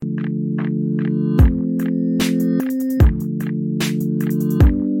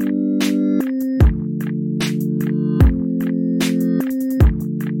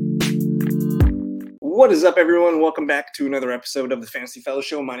What is up, everyone? Welcome back to another episode of the Fantasy Fellow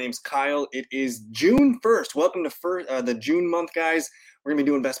Show. My name's Kyle. It is June 1st. Welcome to the June month, guys. We're going to be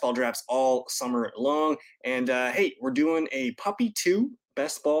doing best ball drafts all summer long. And hey, we're doing a Puppy 2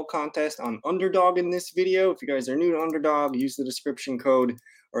 best ball contest on Underdog in this video. If you guys are new to Underdog, use the description code,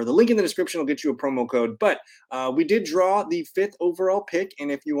 or the link in the description will get you a promo code. But we did draw the 5th overall pick.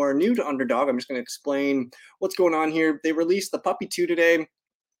 And if you are new to Underdog, I'm just going to explain what's going on here. They released the Puppy 2 today.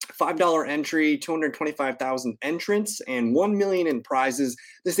 $5 entry, 225,000 entrants, and 1 million in prizes.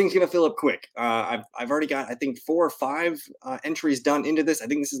 This thing's gonna fill up quick. I've already got, I think, 4 or 5 entries done into this. I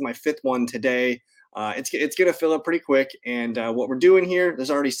think this is my 5th one today. It's gonna fill up pretty quick. And what we're doing here,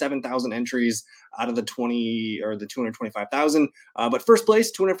 there's already 7,000 entries out of the 225,000. But first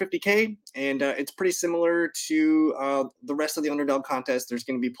place, 250K, and it's pretty similar to the rest of the Underdog contest. There's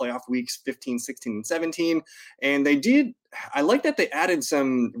going to be playoff weeks 15, 16, and 17, and I like that they added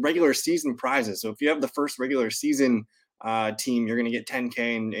some regular season prizes. So if you have the first regular season team, you're going to get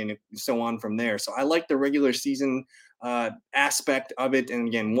 10K and so on from there. So I like the regular season aspect of it. And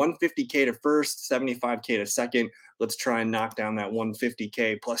again, 150K to first, 75K to second. Let's try and knock down that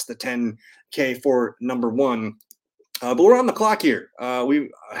 150K plus the 10K for number one. But we're on the clock here. We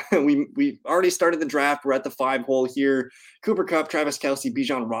already started the draft. We're at the 5 hole here. Cooper Kupp, Travis Kelce,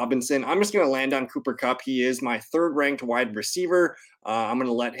 Bijan Robinson. I'm just going to land on Cooper Kupp. He is my 3rd ranked wide receiver. I'm going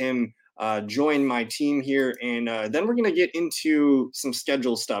to let him join my team here, and then we're going to get into some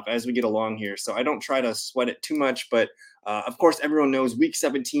schedule stuff as we get along here. So I don't try to sweat it too much, but of course, everyone knows week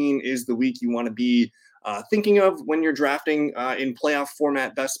 17 is the week you want to be thinking of when you're drafting in playoff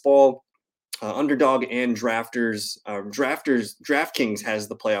format best ball. Underdog and DraftKings has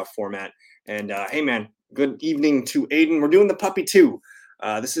the playoff format. And hey, man, good evening to Aiden. We're doing the Puppy 2.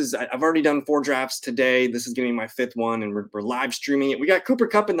 I've already done 4 drafts today. This is going to be my 5th one, and we're live streaming it. We got Cooper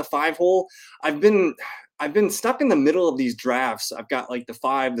Kupp in the 5 hole. I've been stuck in the middle of these drafts. I've got like the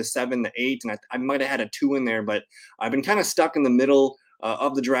 5, the 7, the 8, and I might have had a 2 in there, but I've been kind of stuck in the middle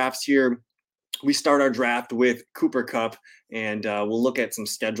of the drafts here. We start our draft with Cooper Kupp, and we'll look at some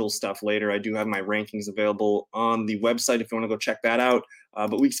schedule stuff later. I do have my rankings available on the website if you want to go check that out.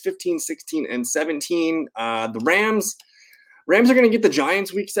 But weeks 15, 16, and 17, the Rams are going to get the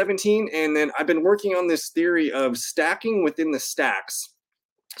Giants week 17, and then I've been working on this theory of stacking within the stacks.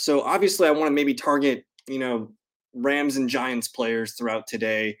 So obviously I want to maybe target, Rams and Giants players throughout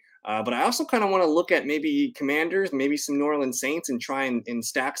today. But I also kind of want to look at maybe Commanders, maybe some New Orleans Saints, and try and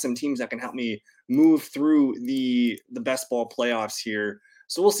stack some teams that can help me move through the best ball playoffs here.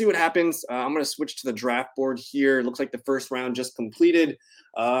 So we'll see what happens. I'm going to switch to the draft board here. It looks like the first round just completed.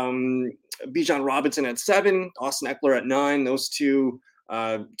 Bijan Robinson at 7, Austin Eckler at 9. Those two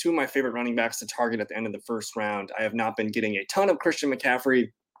of my favorite running backs to target at the end of the first round. I have not been getting a ton of Christian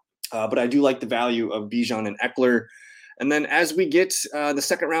McCaffrey, but I do like the value of Bijan and Eckler. And then as we get the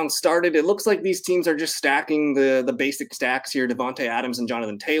second round started, it looks like these teams are just stacking the basic stacks here. Devontae Adams and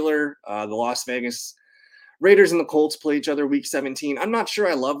Jonathan Taylor. The Las Vegas Raiders and the Colts play each other week 17. I'm not sure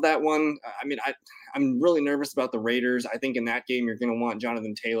I love that one. I mean, I'm really nervous about the Raiders. I think in that game you're going to want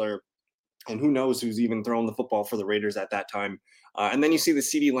Jonathan Taylor, and who knows who's even throwing the football for the Raiders at that time. And then you see the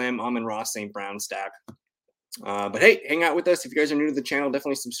CeeDee Lamb, Amon-Ra, St. Brown stack. But hey, hang out with us. If you guys are new to the channel,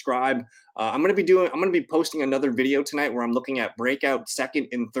 definitely subscribe. I'm going to be posting another video tonight where I'm looking at breakout 2nd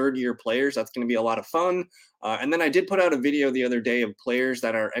and 3rd year players. That's going to be a lot of fun. And then I did put out a video the other day of players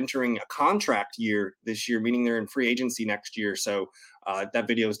that are entering a contract year this year, meaning they're in free agency next year. So that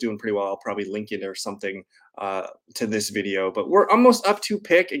video is doing pretty well. I'll probably link it or something to this video. But we're almost up to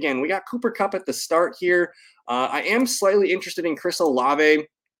pick. Again, we got Cooper Kupp at the start here. I am slightly interested in Chris Olave.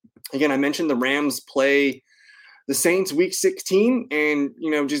 Again, I mentioned the Rams play the Saints week 16, and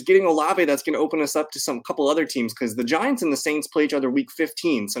just getting Olave, that's going to open us up to some couple other teams, because the Giants and the Saints play each other week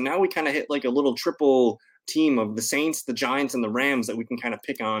 15. So now we kind of hit like a little triple team of the Saints, the Giants, and the Rams that we can kind of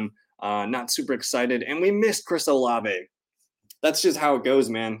pick on. Not super excited, and we missed Chris Olave. That's just how it goes,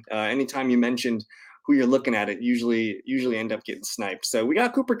 man. Anytime you mentioned who you're looking at, it usually end up getting sniped. So we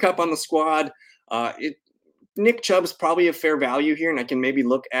got Cooper Kupp on the squad. Nick Chubb's probably a fair value here, and I can maybe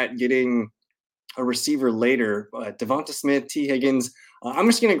look at getting a receiver later. Devonta Smith, T. Higgins. I'm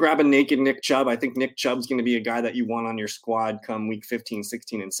just going to grab a naked Nick Chubb. I think Nick Chubb's going to be a guy that you want on your squad come week 15,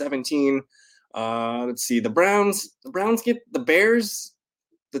 16, and 17. Let's see. The Browns get the Bears,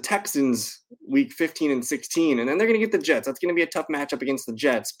 the Texans week 15 and 16, and then they're going to get the Jets. That's going to be a tough matchup against the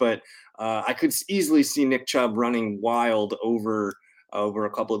Jets, but I could easily see Nick Chubb running wild over a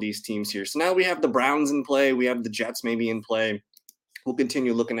couple of these teams here. So now we have the Browns in play. We have the Jets maybe in play. We'll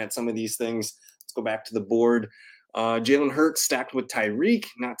continue looking at some of these things. Let's go back to the board. Jalen Hurts stacked with Tyreek,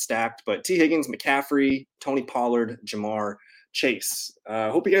 not stacked, but T. Higgins, McCaffrey, Tony Pollard, Jamar Chase.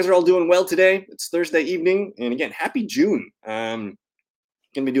 Hope you guys are all doing well today. It's Thursday evening, and again, happy June. Gonna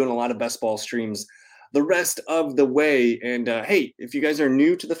be doing a lot of best ball streams the rest of the way. And hey, if you guys are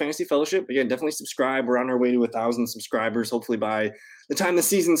new to the Fantasy Fellowship, again, definitely subscribe. We're on our way to 1,000 subscribers, hopefully by the time the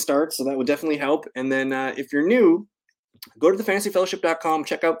season starts. So that would definitely help. And then if you're new, go to thefantasyfellowship.com,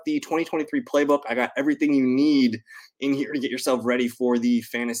 check out the 2023 playbook. I got everything you need in here to get yourself ready for the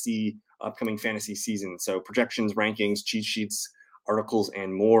upcoming fantasy season. So projections, rankings, cheat sheets, articles,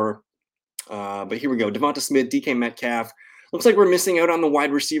 and more. But here we go. Devonta Smith, DK Metcalf. Looks like we're missing out on the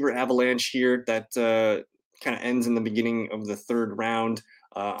wide receiver avalanche here that kind of ends in the beginning of the third round.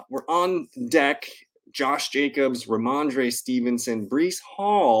 We're on deck. Josh Jacobs, Ramondre Stevenson, Breece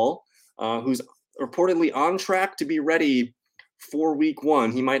Hall, who's reportedly on track to be ready for week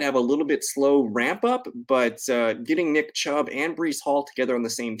 1. He might have a little bit slow ramp up, but getting Nick Chubb and Breece Hall together on the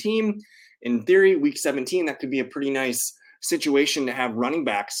same team, in theory, week 17, that could be a pretty nice situation to have running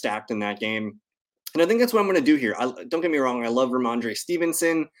back stacked in that game. And I think that's what I'm going to do here. Don't get me wrong. I love Ramondre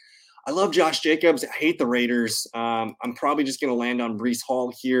Stevenson. I love Josh Jacobs. I hate the Raiders. I'm probably just going to land on Breece Hall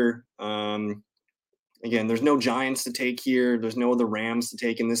here. Again, there's no Giants to take here. There's no other Rams to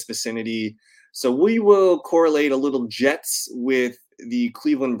take in this vicinity. So we will correlate a little Jets with the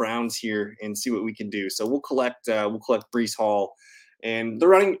Cleveland Browns here and see what we can do. So we'll collect Breece Hall. And the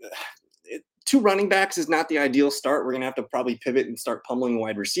running – 2 running backs is not the ideal start. We're going to have to probably pivot and start pummeling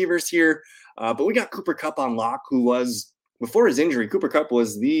wide receivers here. But we got Cooper Kupp on lock, who was, before his injury, Cooper Kupp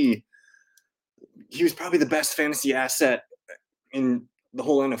was he was probably the best fantasy asset in the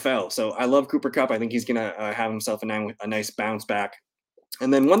whole NFL. So I love Cooper Kupp. I think he's going to have himself a nice bounce back.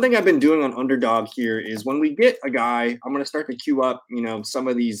 And then one thing I've been doing on Underdog here is when we get a guy, I'm going to start to queue up, some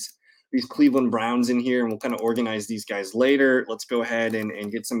of these Cleveland Browns in here, and we'll kind of organize these guys later. Let's go ahead and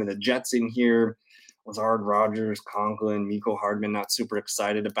get some of the Jets in here. Lazard, Rogers, Conklin, Miko Hardman, not super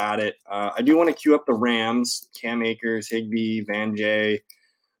excited about it. I do want to queue up the Rams, Cam Akers, Higbee, Van Jay,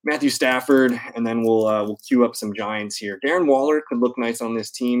 Matthew Stafford, and then we'll queue up some Giants here. Darren Waller could look nice on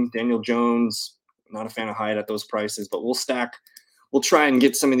this team. Daniel Jones, not a fan of Hyatt at those prices, but we'll try and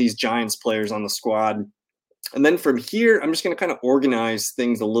get some of these Giants players on the squad. And then from here, I'm just going to kind of organize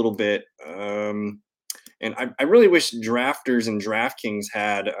things a little bit. And I really wish drafters and DraftKings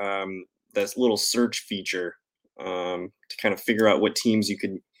had this little search feature to kind of figure out what teams you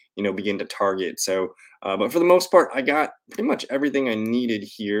could, begin to target. So, but for the most part, I got pretty much everything I needed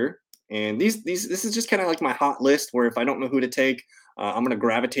here. And this is just kind of like my hot list where if I don't know who to take, I'm going to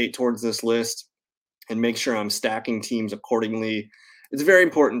gravitate towards this list and make sure I'm stacking teams accordingly. It's very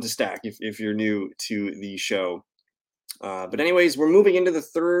important to stack if you're new to the show. But anyways, we're moving into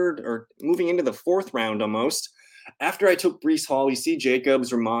the fourth round almost. After I took Breece Hall, you see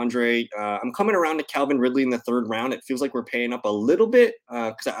Jacobs, Ramondre. I'm coming around to Calvin Ridley in the third round. It feels like we're paying up a little bit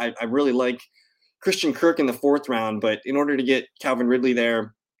because I really like Christian Kirk in the fourth round. But in order to get Calvin Ridley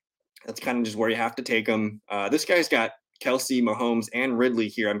there, that's kind of just where you have to take him. This guy's got Kelsey, Mahomes, and Ridley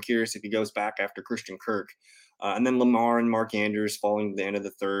here. I'm curious if he goes back after Christian Kirk. And then Lamar and Mark Andrews falling to the end of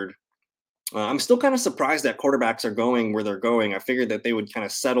the third. I'm still kind of surprised that quarterbacks are going where they're going. I figured that they would kind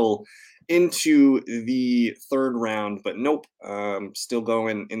of settle into the third round, but nope. Still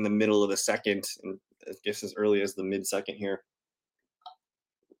going in the middle of the second, and I guess as early as the mid-second here.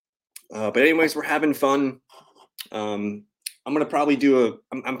 But anyways, we're having fun. I'm probably going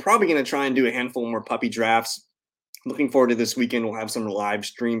to try and do a handful more puppy drafts. Looking forward to this weekend. We'll have some live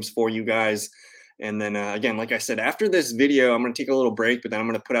streams for you guys. And then again, like I said, after this video, I'm going to take a little break, but then I'm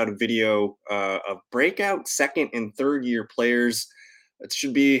going to put out a video of breakout second and third year players. It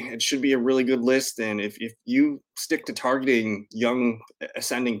should be a really good list. And if you stick to targeting young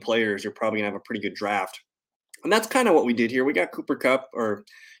ascending players, you're probably going to have a pretty good draft. And that's kind of what we did here. We got Cooper Kupp, or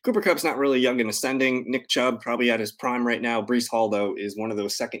Cooper Kupp's not really young and ascending. Nick Chubb probably at his prime right now. Breece Hall, though, is one of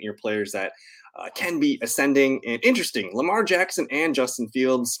those second year players that can be ascending and interesting. Lamar Jackson and Justin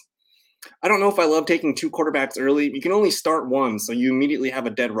Fields. I don't know if I love taking 2 quarterbacks early. You can only start one, so you immediately have a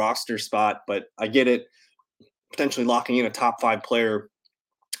dead roster spot, but I get it. Potentially locking in a top 5 player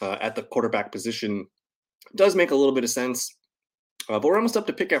at the quarterback position does make a little bit of sense. But we're almost up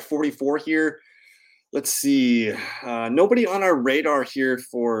to pick at 44 here. Let's see. Nobody on our radar here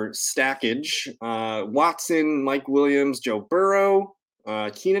for stackage. Watson, Mike Williams, Joe Burrow,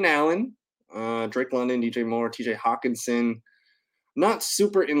 Keenan Allen, Drake London, DJ Moore, TJ Hawkinson. Not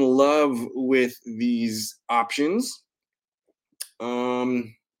super in love with these options.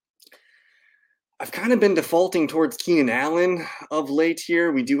 I I've kind of been defaulting towards Keenan Allen of late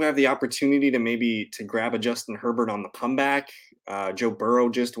here. We do have the opportunity to maybe to grab a Justin Herbert on the comeback. Joe Burrow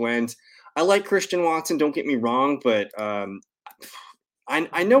just went. I like Christian Watson, don't get me wrong, but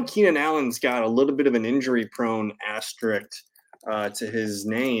I know Keenan Allen's got a little bit of an injury-prone asterisk to his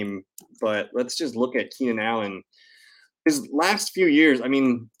name, but let's just look at Keenan Allen. His last few years, I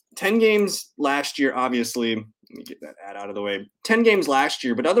mean, 10 games last year, obviously. Let me get that ad out of the way. 10 games last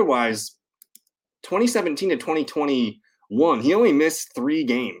year, but otherwise, 2017 to 2021, he only missed 3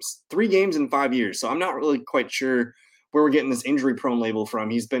 games in 5 years. So I'm not really quite sure where we're getting this injury prone label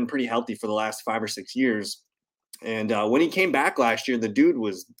from. He's been pretty healthy for the last 5 or 6 years. And when he came back last year, the dude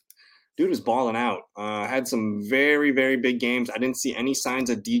was balling out. Had some very, very big games. I didn't see any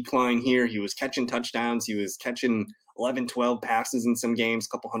signs of decline here. He was catching touchdowns. He was catching 11, 12 passes in some games,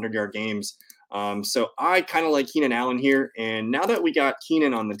 couple 100-yard games. So I kind of like Keenan Allen here. And now that we got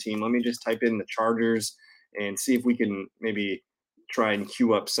Keenan on the team, let me just type in the Chargers and see if we can maybe try and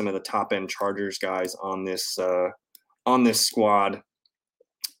queue up some of the top end Chargers guys on this squad.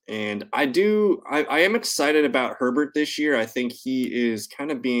 And I am excited about Herbert this year. I think he is kind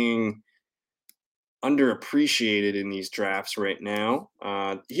of being underappreciated in these drafts right now.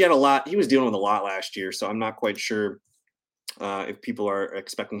 He was dealing with a lot last year, so I'm not quite sure if people are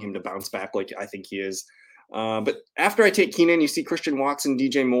expecting him to bounce back like I think he is. But after I take Keenan, you see Christian Watson,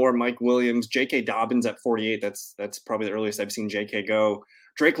 DJ Moore, Mike Williams, J.K. Dobbins at 48. That's probably the earliest I've seen J.K. go.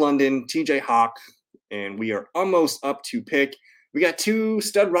 Drake London, T.J. Hawk, and we are almost up to pick. We got 2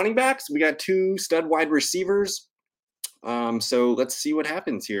 stud running backs. We got 2 stud wide receivers. So let's see what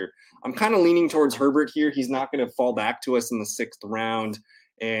happens here. I'm kind of leaning towards Herbert here. He's not going to fall back to us in the 6th round.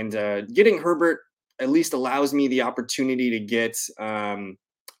 And getting Herbert at least allows me the opportunity to get a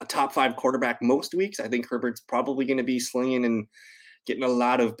top 5 quarterback most weeks. I think Herbert's probably going to be slinging and getting a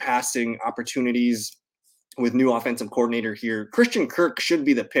lot of passing opportunities with new offensive coordinator here. Christian Kirk should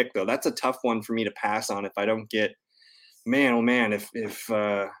be the pick, though. That's a tough one for me to pass on if I don't get man, oh man, if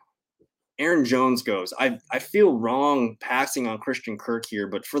Aaron Jones goes, I feel wrong passing on Christian Kirk here,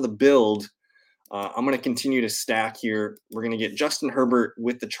 but for the build, I'm going to continue to stack here. We're going to get Justin Herbert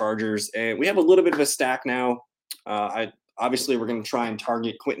with the Chargers, and we have a little bit of a stack now. Obviously, we're going to try and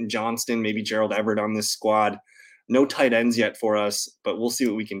target Quentin Johnston, maybe Gerald Everett on this squad. No tight ends yet for us, but we'll see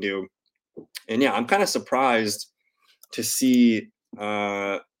what we can do. And yeah, I'm kind of surprised to see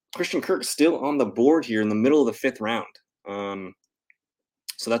Christian Kirk still on the board here in the middle of the 5th round.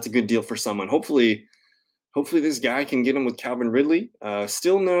 So that's a good deal for someone. Hopefully this guy can get him with Calvin Ridley.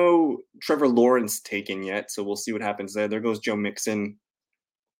 Still no Trevor Lawrence taken yet, so we'll see what happens there. There goes Joe Mixon.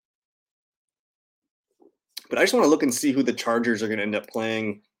 But I just want to look and see who the Chargers are going to end up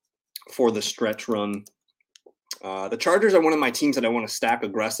playing for the stretch run. The Chargers are one of my teams that I want to stack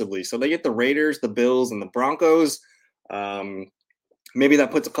aggressively. So they get the Raiders, the Bills, and the Broncos. Maybe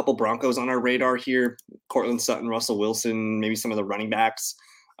that puts a couple Broncos on our radar here. Cortland Sutton, Russell Wilson, maybe some of the running backs.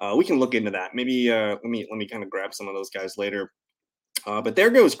 We can look into that. Maybe let me kind of grab some of those guys later. But there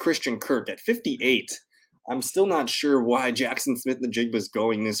goes Christian Kirk at 58. I'm still not sure why Jackson Smith-Njigba is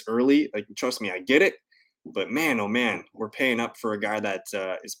going this early. Like, trust me, I get it. But man, oh man, we're paying up for a guy that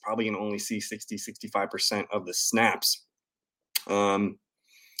is probably going to only see 60, 65% of the snaps. And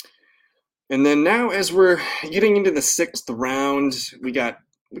then now, as we're getting into the 6th round, we got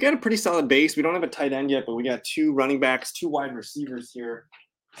a pretty solid base. We don't have a tight end yet, but we got 2 running backs, 2 wide receivers here.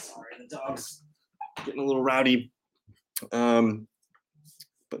 Sorry, the dog's getting a little rowdy.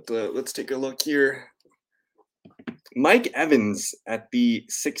 But let's take a look here. Mike Evans at the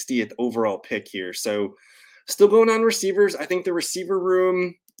 60th overall pick here. So still going on receivers. I think the receiver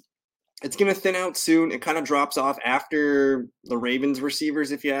room, it's going to thin out soon. It kind of drops off after the Ravens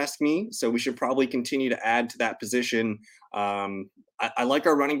receivers, if you ask me. So we should probably continue to add to that position. I like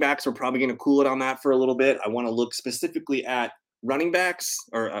our running backs. We're probably going to cool it on that for a little bit. I want to look specifically at running backs,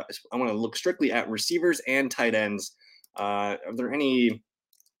 or I want to look strictly at receivers and tight ends. Are there any?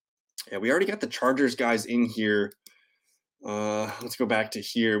 Yeah, we already got the Chargers guys in here. Let's go back to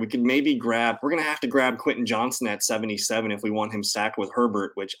here. We could maybe we're going to have to grab Quentin Johnston at 77 if we want him stacked with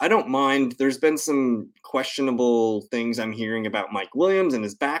Herbert, which I don't mind. There's been some questionable things I'm hearing about Mike Williams and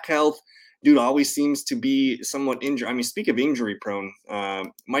his back health. Dude always seems to be somewhat injured. I mean, speak of injury prone,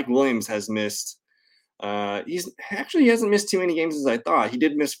 Mike Williams has missed. He hasn't missed too many games as I thought. He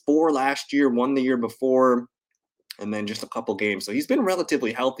did miss 4 last year, 1 the year before, and then just a couple games. So he's been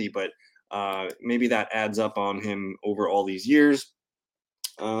relatively healthy, but maybe that adds up on him over all these years.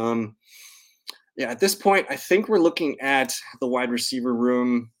 Yeah, at this point, I think we're looking at the wide receiver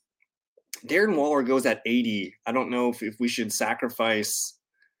room. Darren Waller goes at 80. I don't know if we should sacrifice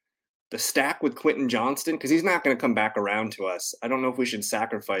the stack with Quentin Johnston because he's not going to come back around to us. I don't know if we should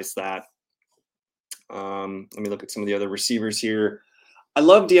sacrifice that. Let me look at some of the other receivers here. I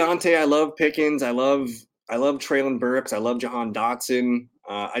love Deontay. I love Pickens. I love Traylon Burks. I love Jahan Dotson.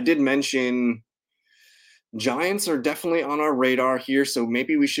 I did mention Giants are definitely on our radar here, so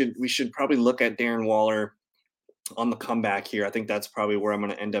maybe we should probably look at Darren Waller on the comeback here. I think that's probably where I'm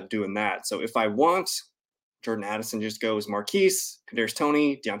going to end up doing that. So if I want, Jordan Addison just goes Marquise, Kadarius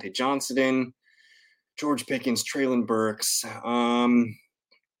Toney, Deontay Johnson, George Pickens, Traylon Burks.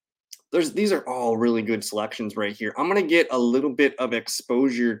 These are all really good selections right here. I'm going to get a little bit of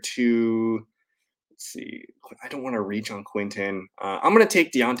exposure to, let's see, I don't want to reach on Quinton. I'm going to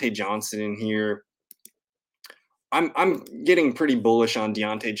take Deontay Johnson in here. I'm getting pretty bullish on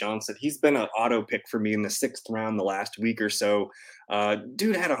Deontay Johnson. He's been an auto pick for me in the 6th round the last week or so.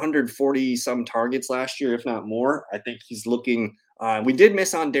 Dude had 140 some targets last year, if not more. I think he's looking. We did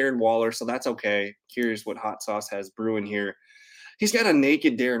miss on Darren Waller, so that's okay. Curious what hot sauce has brewing here. He's got a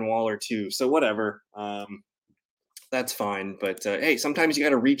naked Darren Waller too, so whatever. That's fine. But hey, sometimes you got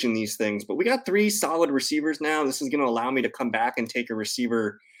to reach in these things. But we got 3 solid receivers now. This is going to allow me to come back and take a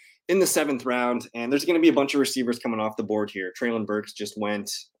receiver in the 7th round, and there's going to be a bunch of receivers coming off the board here. Traylon Burks just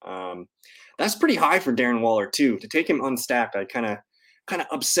went. That's pretty high for Darren Waller too. To take him unstacked, I kind of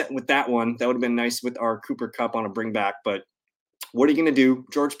upset with that one. That would have been nice with our Cooper Kupp on a bring back, but what are you going to do?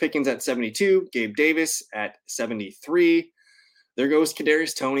 George Pickens at 72, Gabe Davis at 73. There goes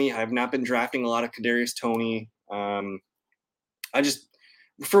Kadarius Toney. I've not been drafting a lot of Kadarius Toney. I just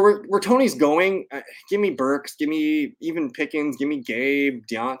for where Tony's going, give me Burks, give me even Pickens, give me Gabe,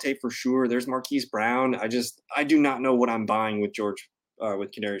 Deontay for sure. There's Marquise Brown. I do not know what I'm buying with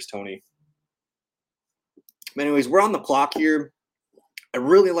with Kadarius Toney. But anyways, we're on the clock here. I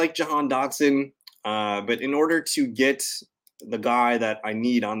really like Jahan Dotson, but in order to get the guy that I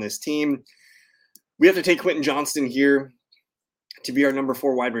need on this team, we have to take Quentin Johnston here to be our number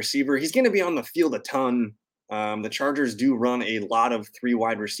 4 wide receiver. He's going to be on the field a ton. The Chargers do run a lot of 3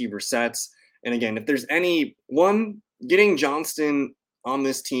 wide receiver sets. And again, if there's any one, getting Johnston on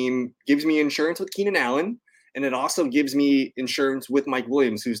this team gives me insurance with Keenan Allen. And it also gives me insurance with Mike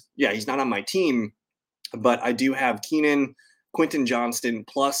Williams, he's not on my team, but I do have Keenan, Quentin Johnston,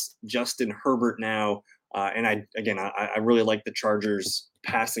 plus Justin Herbert now. And I really like the Chargers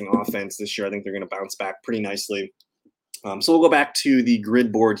passing offense this year. I think they're going to bounce back pretty nicely. So we'll go back to the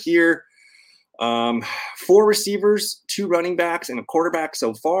grid board here. 4 receivers, 2 running backs, and a quarterback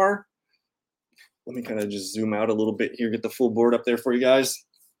so far. Let me kind of just zoom out a little bit here, get the full board up there for you guys.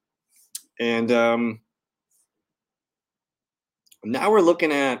 And now we're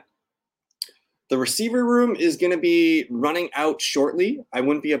looking at the receiver room is going to be running out shortly. I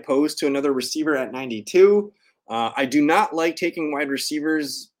wouldn't be opposed to another receiver at 92. I do not like taking wide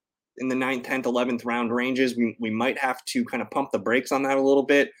receivers in the 9th, 10th, 11th round ranges. We might have to kind of pump the brakes on that a little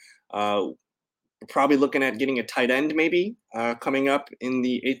bit. We're probably looking at getting a tight end maybe coming up in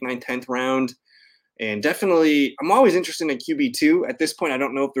the 8th, 9th, 10th round. And definitely, I'm always interested in QB2. At this point, I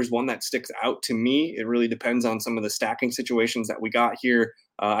don't know if there's one that sticks out to me. It really depends on some of the stacking situations that we got here.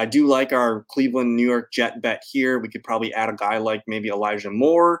 I do like our Cleveland, New York Jet bet here. We could probably add a guy like maybe Elijah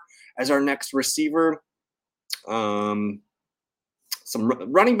Moore as our next receiver. Some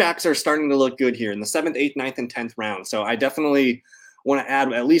running backs are starting to look good here in the 7th, 8th, 9th, and 10th round. So I definitely want to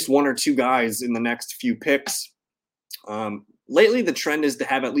add at least 1 or 2 guys in the next few picks. Lately, the trend is to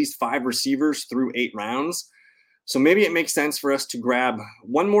have at least 5 receivers through 8 rounds. So maybe it makes sense for us to grab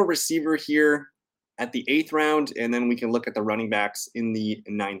 1 more receiver here at the 8th round, and then we can look at the running backs in the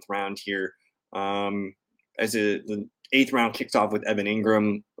 9th round here. The 8th round kicks off with Evan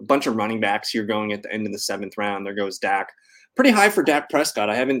Ingram, a bunch of running backs here going at the end of the 7th round. There goes Dak. Pretty high for Dak Prescott.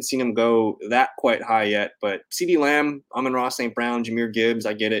 I haven't seen him go that quite high yet, but CeeDee Lamb, Amon-Ra St. Brown, Jahmyr Gibbs,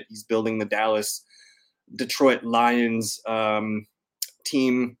 I get it. He's building the Detroit Lions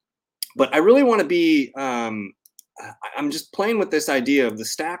team. But I really want to be I'm just playing with this idea of the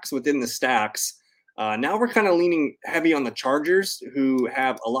stacks within the stacks. Now we're kind of leaning heavy on the Chargers, who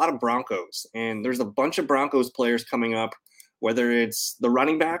have a lot of Broncos. And there's a bunch of Broncos players coming up, whether it's the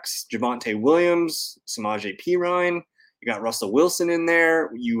running backs, Javonte Williams, Samaje Perine. You got Russell Wilson in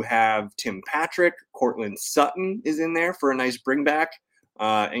there. You have Tim Patrick. Cortland Sutton is in there for a nice bring back.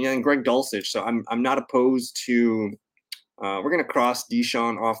 And then Greg Dulcich. So I'm not opposed to we're going to cross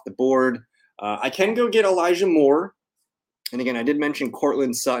Deshaun off the board. I can go get Elijah Moore. And again, I did mention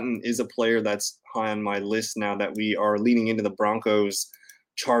Cortland Sutton is a player that's high on my list now that we are leaning into the Broncos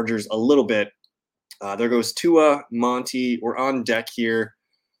Chargers a little bit. There goes Tua, Monty. We're on deck here.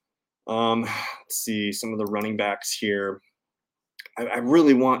 Let's see some of the running backs here. I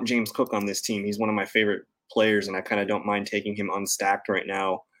really want James Cook on this team. He's one of my favorite players, and I kind of don't mind taking him unstacked right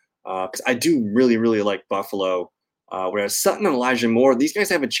now because I do really, really like Buffalo. Whereas Sutton and Elijah Moore, these guys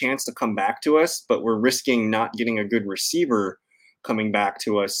have a chance to come back to us, but we're risking not getting a good receiver coming back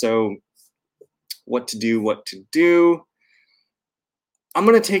to us. So what to do, what to do. I'm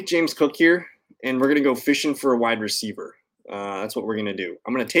going to take James Cook here, and we're going to go fishing for a wide receiver. That's what we're going to do.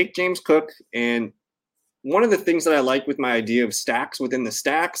 I'm going to take James Cook, and one of the things that I like with my idea of stacks within the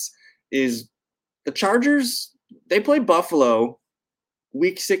stacks is the Chargers, they play Buffalo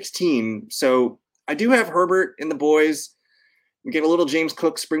week 16. So I do have Herbert and the boys. We get a little James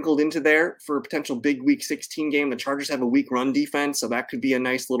Cook sprinkled into there for a potential big week 16 game. The Chargers have a weak run defense, so that could be a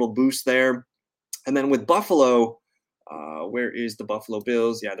nice little boost there. And then with Buffalo, where is the Buffalo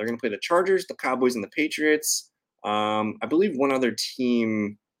Bills? Yeah, they're going to play the Chargers, the Cowboys, and the Patriots. I believe one other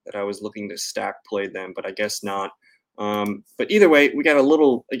team that I was looking to stack played them, but I guess not. But either way, we got a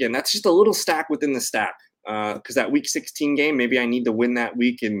little, again, that's just a little stack within the stack. Because that week 16 game, maybe I need to win that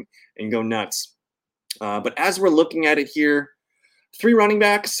week and go nuts. But as we're looking at it here, 3 running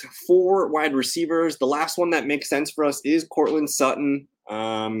backs, 4 wide receivers. The last one that makes sense for us is Cortland Sutton.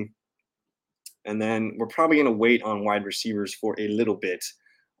 And then we're probably going to wait on wide receivers for a little bit.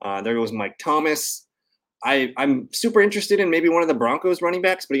 There goes Mike Thomas. I'm super interested in maybe one of the Broncos running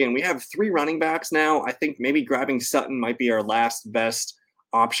backs. But again, we have 3 running backs now. I think maybe grabbing Sutton might be our last best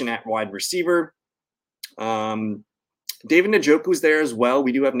option at wide receiver. David Njoku's there as well.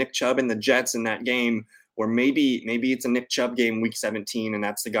 We do have Nick Chubb and the Jets in that game, where maybe it's a Nick Chubb game week 17, and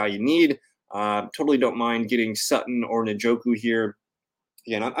that's the guy you need. Totally don't mind getting Sutton or Njoku here.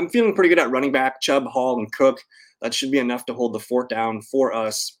 Again, I'm feeling pretty good at running back. Chubb, Hall, and Cook. That should be enough to hold the fort down for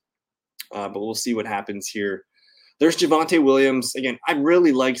us. But we'll see what happens here. There's Javonte Williams. Again, I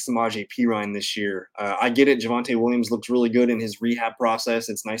really like Samaje Perine this year. I get it. Javonte Williams looks really good in his rehab process.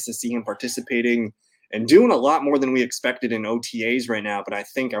 It's nice to see him participating and doing a lot more than we expected in OTAs right now. But I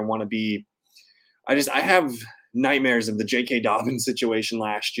think I want to be – I have nightmares of the J.K. Dobbins situation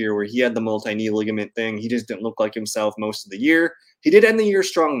last year where he had the multi-knee ligament thing. He just didn't look like himself most of the year. He did end the year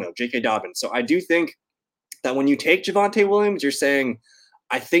strong, though, J.K. Dobbins. So I do think that when you take Javonte Williams, you're saying,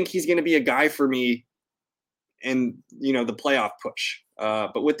 I think he's going to be a guy for me in, the playoff push.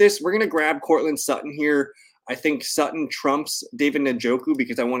 But with this, we're going to grab Cortland Sutton here. I think Sutton trumps David Njoku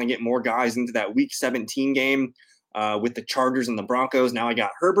because I want to get more guys into that week 17 game with the Chargers and the Broncos. Now I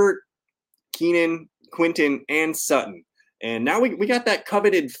got Herbert, Keenan, Quinton, and Sutton. And now we got that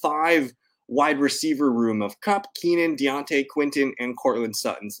coveted 5 wide receiver room of Kupp, Keenan, Deontay, Quinton, and Cortland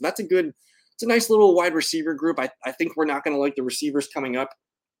Sutton. So it's a nice little wide receiver group. I think we're not going to like the receivers coming up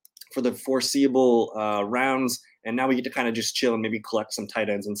for the foreseeable rounds. And now we get to kind of just chill and maybe collect some tight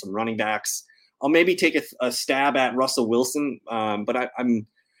ends and some running backs. I'll maybe take a stab at Russell Wilson, but I'm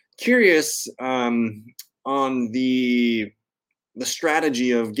curious on the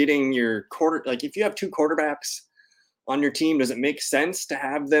strategy of getting your if you have 2 quarterbacks on your team, does it make sense to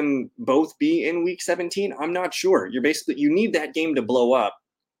have them both be in week 17? I'm not sure. You need that game to blow up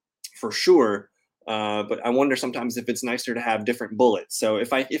for sure. But I wonder sometimes if it's nicer to have different bullets. So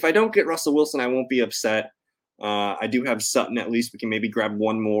if I don't get Russell Wilson, I won't be upset. I do have Sutton. At least we can maybe grab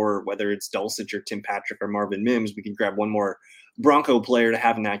one more, whether it's Dulcich or Tim Patrick or Marvin Mims. We can grab one more Bronco player to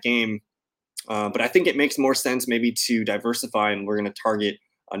have in that game. But I think it makes more sense maybe to diversify, and we're going to target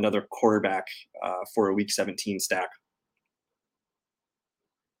another quarterback for a week 17 stack.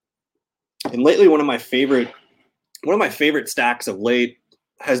 And lately, one of my favorite stacks of late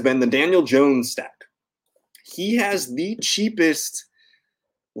has been the Daniel Jones stack. He has the cheapest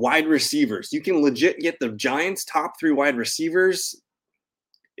wide receivers. You can legit get the Giants' top 3 wide receivers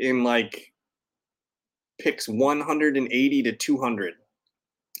in picks 180 to 200.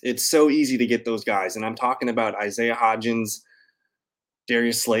 It's so easy to get those guys. And I'm talking about Isaiah Hodgins,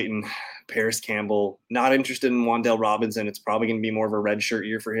 Darius Slayton, Paris Campbell. Not interested in Wan'Dale Robinson. It's probably going to be more of a red shirt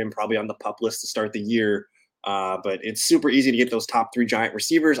year for him, probably on the PUP list to start the year. But it's super easy to get those top 3 Giant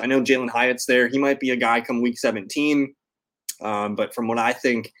receivers. I know Jalen Hyatt's there. He might be a guy come week 17. But from what I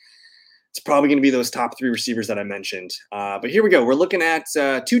think, it's probably going to be those top 3 receivers that I mentioned. But here we go. We're looking at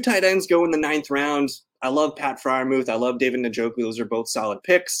 2 tight ends go in the 9th round. I love Pat Freiermuth. I love David Njoku. Those are both solid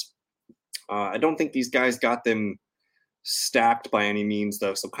picks. I don't think these guys got them stacked by any means,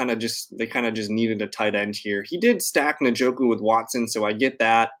 though. So they kind of just needed a tight end here. He did stack Njoku with Watson, so I get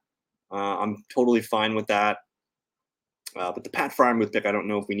that. I'm totally fine with that. But the Pat Freiermuth pick, I don't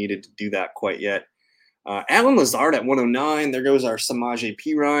know if we needed to do that quite yet. Alan Lazard at 109. There goes our Samaje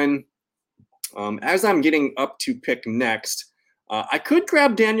Perine. As I'm getting up to pick next, I could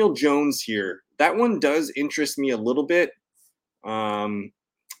grab Daniel Jones here. That one does interest me a little bit.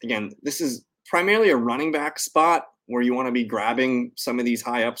 Again, this is primarily a running back spot where you want to be grabbing some of these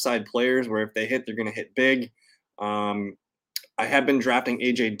high upside players where if they hit, they're going to hit big. I have been drafting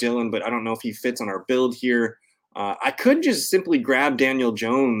A.J. Dillon, but I don't know if he fits on our build here. I could just simply grab Daniel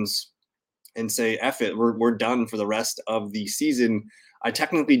Jones and say, F it, we're done for the rest of the season. I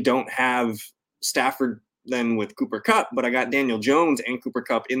technically don't have Stafford then with Cooper Kupp, but I got Daniel Jones and Cooper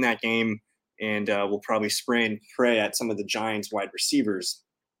Kupp in that game, and we'll probably spray and pray at some of the Giants wide receivers.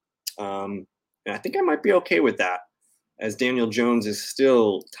 And I think I might be okay with that, as Daniel Jones is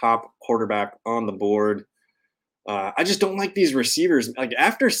still top quarterback on the board. I just don't like these receivers. Like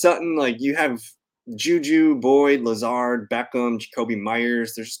after Sutton, like you have Juju, Boyd, Lazard, Beckham, Jacoby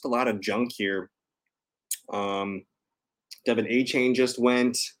Myers. There's just a lot of junk here. Devin A-Chain just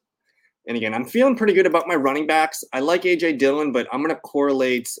went. And again, I'm feeling pretty good about my running backs. I like A.J. Dillon, but I'm going to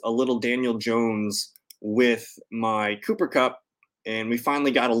correlate a little Daniel Jones with my Cooper Kupp. And we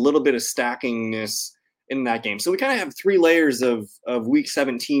finally got a little bit of stackingness in that game. So we kind of have 3 layers of Week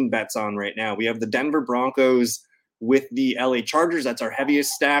 17 bets on right now. We have the Denver Broncos with the LA Chargers. That's our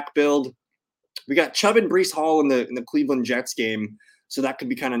heaviest stack build. We got Chubb and Breece Hall in the Cleveland Jets game, so that could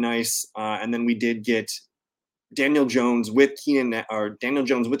be kind of nice. And then we did get Daniel Jones with Daniel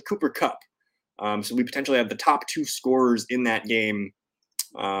Jones with Cooper Kupp. So we potentially have the top 2 scorers in that game,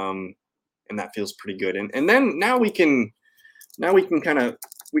 and that feels pretty good. And then now we can kind of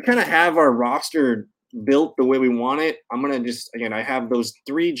have our roster built the way we want it. I'm gonna I have those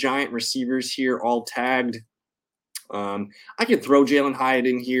 3 giant receivers here all tagged. I could throw Jalen Hyatt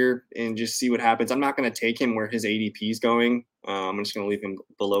in here and just see what happens. I'm not going to take him where his ADP is going. I'm just going to leave him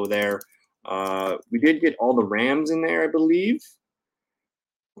below there. We did get all the Rams in there, I believe.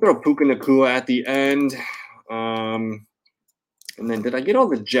 Throw Puka Nacua at the end. And then did I get all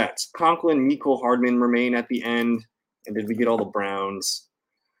the Jets? Conklin, Mecole Hardman remain at the end. And did we get all the Browns?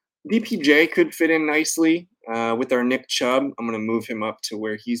 DPJ could fit in nicely with our Nick Chubb. I'm going to move him up to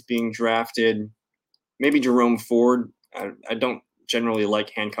where he's being drafted. Maybe Jerome Ford. I don't generally like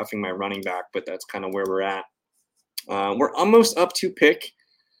handcuffing my running back, but that's kind of where we're at. We're almost up to pick.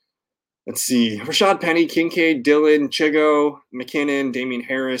 Let's see. Rashad Penny, Kincaid, Dillon, Chigo, McKinnon, Damian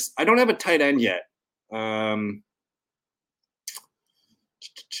Harris. I don't have a tight end yet.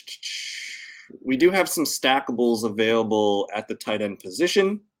 We do have some stackables available at the tight end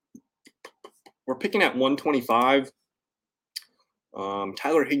position. We're picking at 125.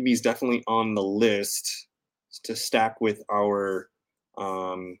 Tyler Higbee is definitely on the list to stack with our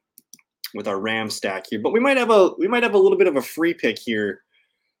Ram stack here, but we might have a little bit of a free pick here,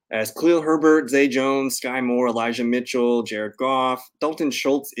 as Khalil Herbert, Zay Jones, Sky Moore, Elijah Mitchell, Jared Goff, Dalton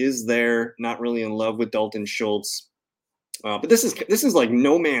Schultz is there. Not really in love with Dalton Schultz, but this is like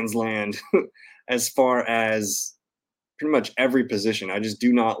no man's land as far as pretty much every position. I just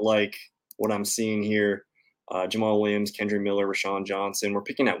do not like what I'm seeing here. Jamal Williams, Kendra Miller, Rashawn Johnson. We're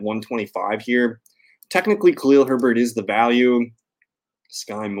picking at 125 here. Technically, Khalil Herbert is the value.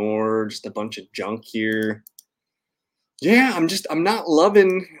 Sky Moore, just a bunch of junk here. Yeah, I'm not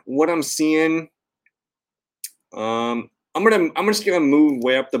loving what I'm seeing. I'm just gonna move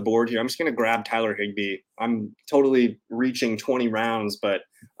way up the board here. I'm just gonna grab Tyler Higbee. I'm totally reaching 20 rounds, but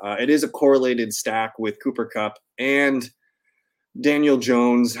it is a correlated stack with Cooper Kupp and Daniel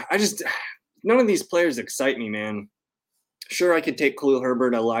Jones. None of these players excite me, man. Sure, I could take Khalil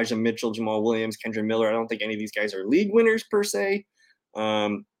Herbert, Elijah Mitchell, Jamal Williams, Kendra Miller. I don't think any of these guys are league winners per se.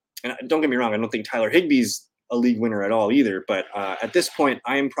 And don't get me wrong, I don't think Tyler Higbee's a league winner at all either. But at this point,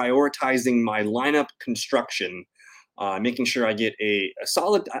 I am prioritizing my lineup construction, making sure I get a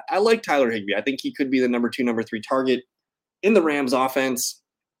solid. I like Tyler Higbee. I think he could be the number 2, number 3 target in the Rams offense.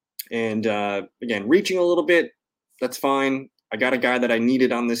 And again, reaching a little bit, that's fine. I got a guy that I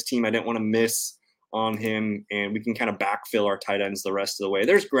needed on this team. I didn't want to miss on him, and we can kind of backfill our tight ends the rest of the way.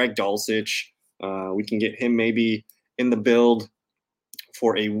 There's Greg Dulcich. We can get him maybe in the build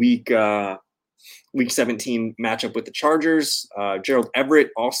for a week 17 matchup with the Chargers. Gerald Everett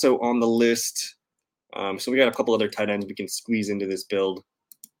also on the list. So we got a couple other tight ends we can squeeze into this build,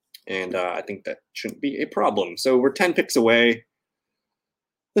 and I think that shouldn't be a problem. So we're 10 picks away.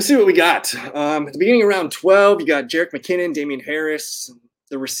 Let's see what we got. At the beginning of round 12, you got Jerick McKinnon, Damian Harris.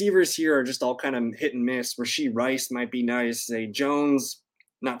 The receivers here are just all kind of hit and miss. Rashee Rice might be nice. Zay Jones,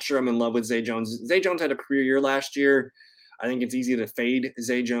 not sure I'm in love with Zay Jones. Zay Jones had a career year last year. I think it's easy to fade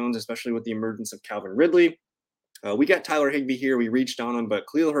Zay Jones, especially with the emergence of Calvin Ridley. We got Tyler Higbee here. We reached on him, but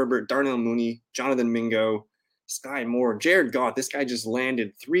Khalil Herbert, Darnell Mooney, Jonathan Mingo, Sky Moore, Jared Goff. This guy just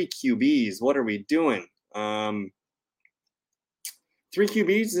landed 3 QBs. What are we doing? 3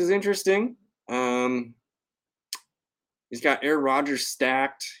 QBs is interesting. He's got Aaron Rodgers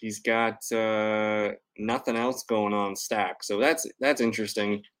stacked. He's got nothing else going on stacked. So that's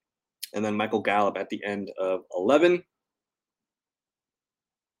interesting. And then Michael Gallup at the end of 11.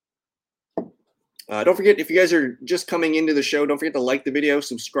 Don't forget, if you guys are just coming into the show, don't forget to like the video,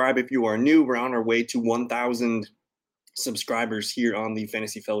 subscribe if you are new. We're on our way to 1,000 subscribers here on the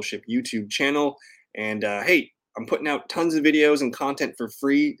Fantasy Fellowship YouTube channel. And hey, I'm putting out tons of videos and content for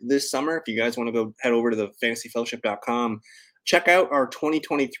free this summer. If you guys want to go head over to the fantasyfellowship.com, check out our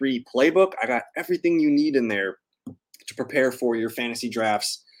 2023 playbook. I got everything you need in there to prepare for your fantasy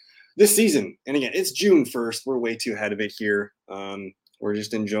drafts this season. And again, it's June 1st. We're way too ahead of it here. We're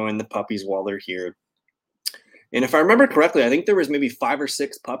just enjoying the puppies while they're here. And if I remember correctly, I think there was maybe 5 or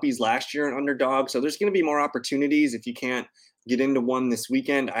 6 puppies last year in Underdog. So there's going to be more opportunities if you can't get into one this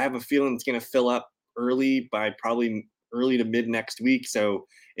weekend. I have a feeling it's going to fill up early by probably early to mid next week. So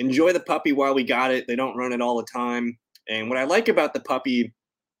enjoy the puppy while we got it. They don't run it all the time. And what I like about the puppy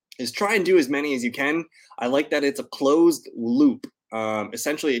is try and do as many as you can. I like that it's a closed loop.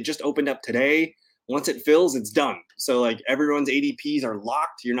 Essentially, it just opened up today. Once it fills, it's done. So like everyone's ADPs are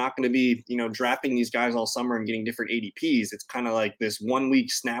locked. You're not going to be, drafting these guys all summer and getting different ADPs. It's kind of like this 1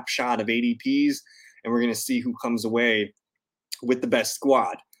 week snapshot of ADPs, and we're going to see who comes away with the best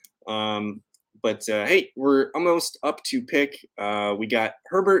squad. But hey, we're almost up to pick. We got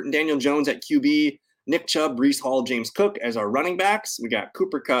Herbert and Daniel Jones at QB, Nick Chubb, Breece Hall, James Cook as our running backs. We got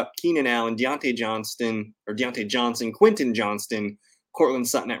Cooper Kupp, Keenan Allen, Deontay Johnson, Quentin Johnston, Cortland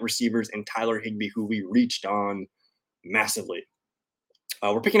Sutton at receivers, and Tyler Higbee, who we reached on massively.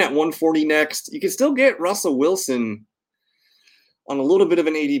 We're picking at 140 next. You can still get Russell Wilson on a little bit of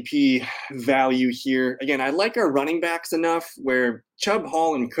an ADP value here. Again, I like our running backs enough where Chubb,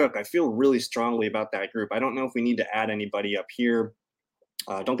 Hall, and Cook, I feel really strongly about that group. I don't know if we need to add anybody up here.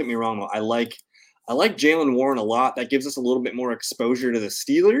 Don't get me wrong, though. I like Jalen Warren a lot. That gives us a little bit more exposure to the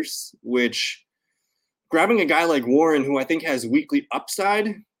Steelers, which grabbing a guy like Warren, who I think has weekly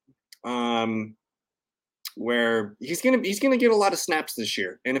upside, where he's gonna get a lot of snaps this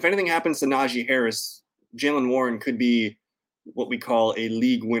year. And if anything happens to Najee Harris, Jalen Warren could be what we call a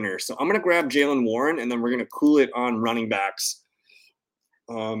league winner. So I'm gonna grab Jalen Warren, and then we're gonna cool it on running backs.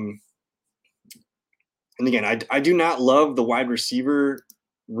 And again, I do not love the wide receiver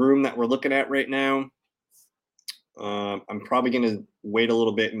room that we're looking at right now. I'm probably gonna wait a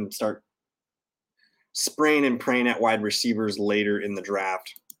little bit and start spraying and praying at wide receivers later in the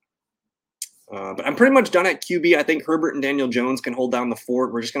draft. But I'm pretty much done at QB. I think Herbert and Daniel Jones can hold down the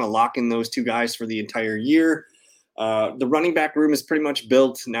fort. We're just going to lock in those two guys for the entire year. The running back room is pretty much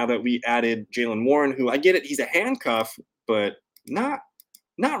built now that we added Jalen Warren, who I get it. He's a handcuff, but not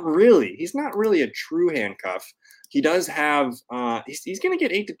really. He's not really a true handcuff. He does have he's going to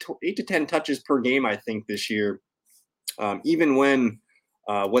get 8 to 10 touches per game, I think, this year, even when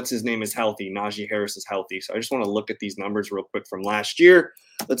what's his name is healthy. Najee Harris is healthy. So I just want to look at these numbers real quick from last year.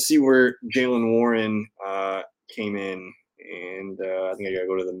 Let's see where Jalen Warren came in. And I think I got to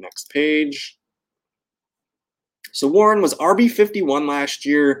go to the next page. So Warren was RB51 last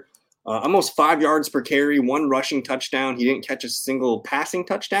year, almost 5 yards per carry, 1 rushing touchdown. He didn't catch a single passing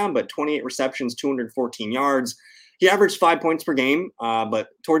touchdown, but 28 receptions, 214 yards. He averaged 5 points per game, but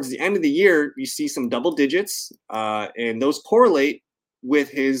towards the end of the year, you see some double digits, and those correlate with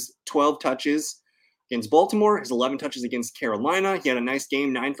his 12 touches against Baltimore, his 11 touches against Carolina. He had a nice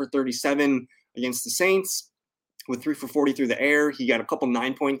game, 9 for 37 against the Saints with 3 for 40 through the air. He got a couple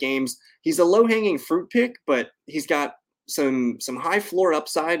 9-point games. He's a low-hanging fruit pick, but he's got some high floor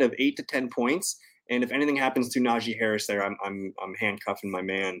upside of 8 to 10 points. And if anything happens to Najee Harris there, I'm handcuffing my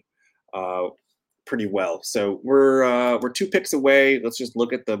man pretty well. So we're 2 picks away. Let's just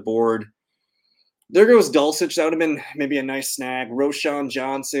look at the board. There goes Dulcich. That would have been maybe a nice snag. Roschon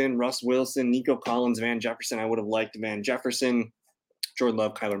Johnson, Russ Wilson, Nico Collins, Van Jefferson. I would have liked Van Jefferson, Jordan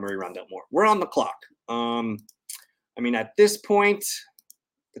Love, Kyler Murray, Rondell Moore. We're on the clock. At this point,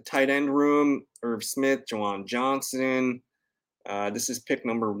 the tight end room, Irv Smith, Jawan Johnson. This is pick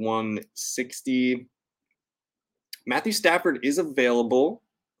number 160. Matthew Stafford is available.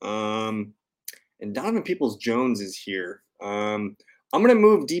 And Donovan Peoples-Jones is here. I'm going to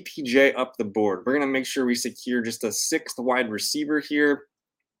move DPJ up the board. We're going to make sure we secure just a 6th wide receiver here,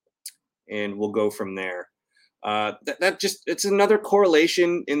 and we'll go from there. It's another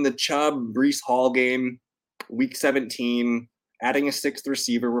correlation in the Chubb Breece Hall game, week 17, adding a 6th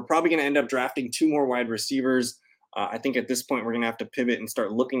receiver. We're probably going to end up drafting 2 more wide receivers. I think at this point we're going to have to pivot and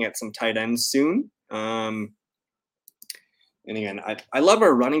start looking at some tight ends soon. And again, I love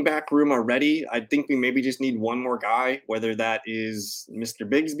our running back room already. I think we maybe just need one more guy, whether that is Mr.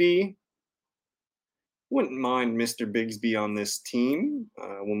 Bigsby Wouldn't mind Mr. Bigsby on this team.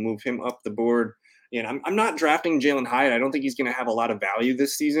 We'll move him up the board. And I'm not drafting Jalen Hyatt. I don't think he's going to have a lot of value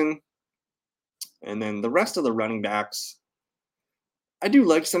this season. And then the rest of the running backs, I do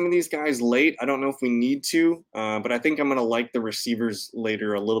like some of these guys late. I don't know if we need to, but I think I'm going to like the receivers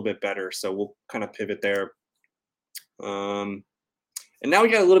later a little bit better. So we'll kind of pivot there. And now we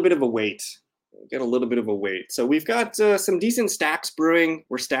got a little bit of a wait. So we've got some decent stacks brewing.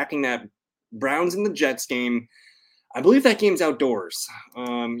 We're stacking that Browns and the Jets game. I believe that game's outdoors.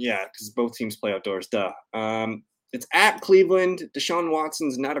 Yeah, because both teams play outdoors. Duh. It's at Cleveland. Deshaun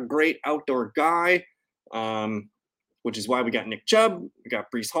Watson's not a great outdoor guy, which is why we got Nick Chubb, we got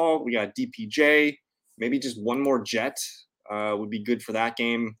Breece Hall, we got DPJ. Maybe just one more Jet would be good for that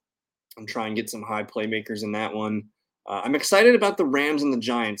game. I'm trying to get some high playmakers in that one. I'm excited about the Rams and the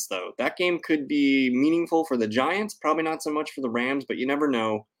Giants, though. That game could be meaningful for the Giants, probably not so much for the Rams, but you never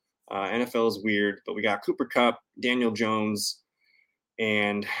know. NFL is weird, but we got Cooper Kupp, Daniel Jones,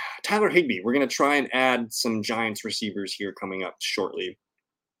 and Tyler Higbee. We're going to try and add some Giants receivers here coming up shortly.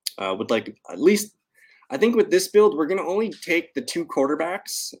 With like at least, I think with this build, we're going to only take the 2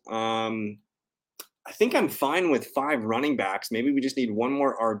 quarterbacks. I think I'm fine with 5 running backs. Maybe we just need one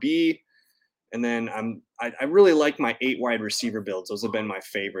more RB. And then I really like my 8 wide receiver builds. Those have been my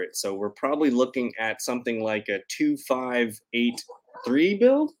favorite. So we're probably looking at something like a 2-5-8-3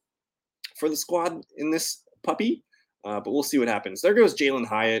 build for the squad in this puppy. But we'll see what happens. There goes Jalen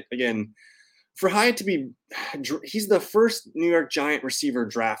Hyatt. Again, for Hyatt to be, he's the first New York Giant receiver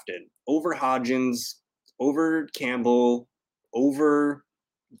drafted over Hodgins, over Campbell, over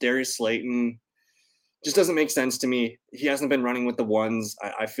Darius Slayton. Just doesn't make sense to me. He hasn't been running with the ones.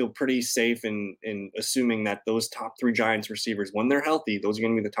 I feel pretty safe in assuming that those top 3 Giants receivers, when they're healthy, those are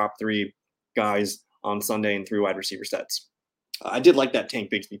going to be the top 3 guys on Sunday in 3 wide receiver sets. I did like that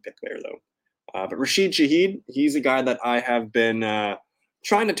Tank Bigsby pick there, though. But Rashid Shaheed, he's a guy that I have been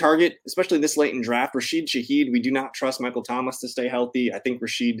trying to target, especially this late in draft. Rashid Shaheed, we do not trust Michael Thomas to stay healthy. I think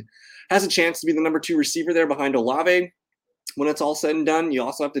Rashid has a chance to be the number 2 receiver there behind Olave. When it's all said and done, you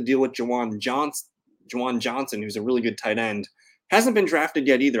also have to deal with Juwan Johnson, who's a really good tight end. Hasn't been drafted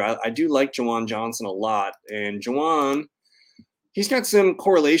yet either. I do like Juwan Johnson a lot. And Juwan, he's got some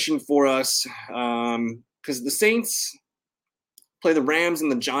correlation for us because the Saints play the Rams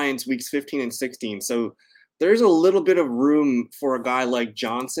and the Giants weeks 15 and 16. So there's a little bit of room for a guy like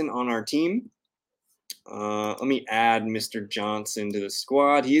Johnson on our team. Let me add Mr. Johnson to the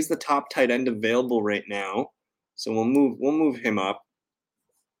squad. He is the top tight end available right now. So we'll move him up.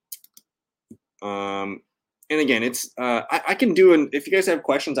 And again, it's I can do if you guys have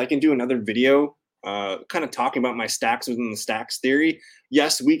questions, I can do another video kind of talking about my stacks within the stacks theory.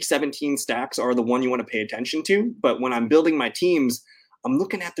 Yes, week 17 stacks are the one you want to pay attention to, but when I'm building my teams, I'm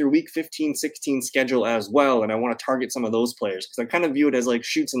looking at their week 15, 16 schedule as well, and I want to target some of those players because I kind of view it as like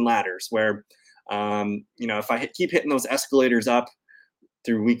chutes and ladders where, if I keep hitting those escalators up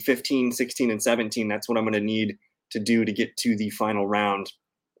through week 15, 16, and 17, that's what I'm going to need to do to get to the final round.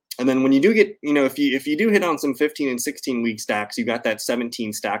 And then when you do get, if you do hit on some 15 and 16 week stacks, you got that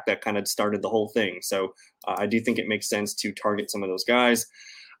 17 stack that kind of started the whole thing. So I do think it makes sense to target some of those guys.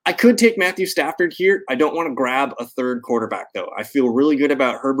 I could take Matthew Stafford here. I don't want to grab a 3rd quarterback, though. I feel really good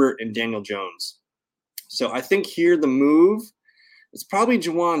about Herbert and Daniel Jones. So I think here the move is probably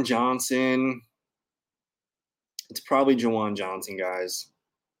Juwan Johnson. It's probably Juwan Johnson, guys.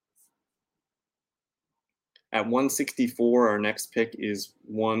 At 164, our next pick is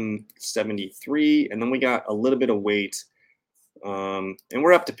 173, and then we got a little bit of weight, and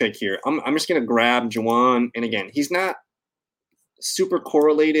we're up to pick here. I'm just going to grab Juwan, and again, he's not super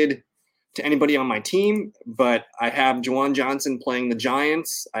correlated to anybody on my team, but I have Juwan Johnson playing the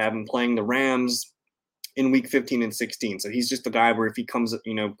Giants. I have him playing the Rams in week 15 and 16, so he's just the guy where if he comes,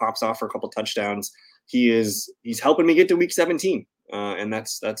 pops off for a couple touchdowns, he's helping me get to week 17, and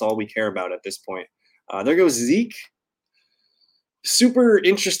that's all we care about at this point. There goes Zeke. Super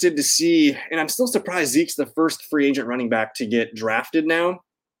interested to see, and I'm still surprised Zeke's the first free agent running back to get drafted now,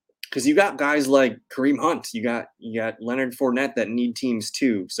 because you got guys like Kareem Hunt, you got Leonard Fournette that need teams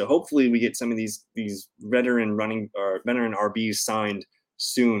too. So hopefully we get some of these veteran RBs signed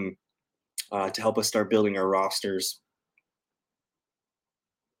soon to help us start building our rosters.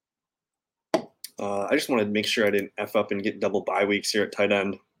 I just wanted to make sure I didn't F up and get double bye weeks here at tight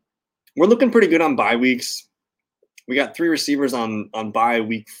end. We're looking pretty good on bye weeks. We got 3 receivers on bye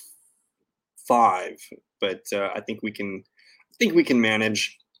week 5, but I think we can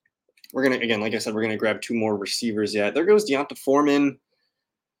manage. We're gonna, again, like I said, we're gonna grab 2 more receivers yet. There goes Deonta Foreman.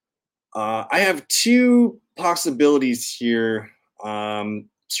 I have 2 possibilities here.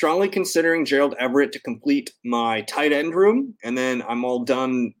 strongly considering Gerald Everett to complete my tight end room, and then I'm all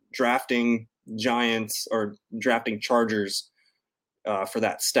done drafting Giants or drafting Chargers for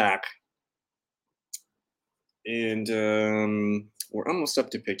that stack. And we're almost up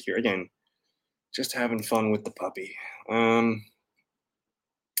to pick here. Again, just having fun with the puppy.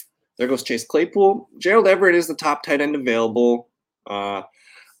 There goes Chase Claypool. Gerald Everett is the top tight end available. I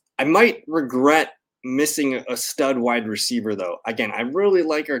might regret missing a stud wide receiver, though. Again, I really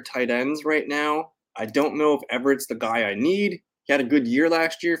like our tight ends right now. I don't know if Everett's the guy I need. He had a good year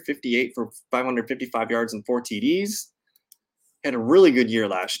last year, 58 for 555 yards and 4 TDs. Had a really good year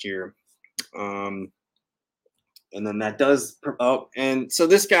last year. And then that does – oh, and so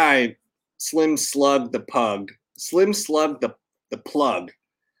this guy, Slim Slug the Plug,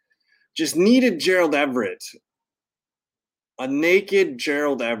 just needed Gerald Everett. A naked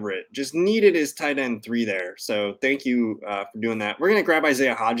Gerald Everett. Just needed his tight end 3 there. So thank you for doing that. We're going to grab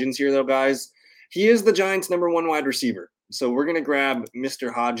Isaiah Hodgins here, though, guys. He is the Giants' #1 wide receiver. So we're going to grab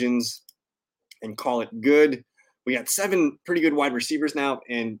Mr. Hodgins and call it good. We got 7 pretty good wide receivers now.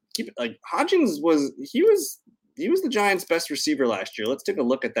 And keep it like Hodgins was the Giants' best receiver last year. Let's take a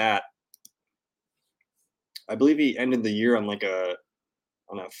look at that. I believe he ended the year on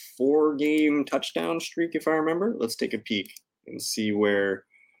a 4-game touchdown streak, if I remember. Let's take a peek and see where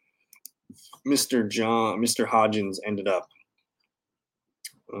Mr. Hodgins ended up.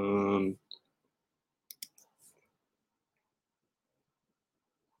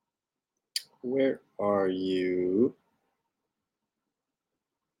 Where are you?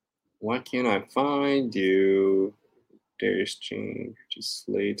 Why can't I find you? Darius James,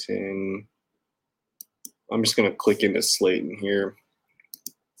 Slayton. I'm just going to click into Slayton here.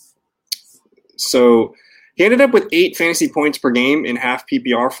 So he ended up with 8 fantasy points per game in half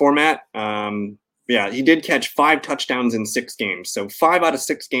PPR format. Yeah, he did catch 5 touchdowns in 6 games. So 5 out of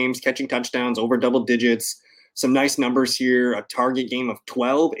 6 games catching touchdowns over double digits. Some nice numbers here. A target game of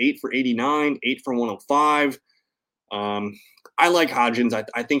 12, 8 for 89, 8 for 105. I like Hodgins.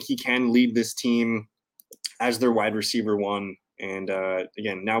 I think he can lead this team as their wide receiver 1. And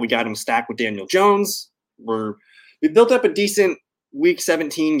again, now we got him stacked with Daniel Jones. We built up a decent Week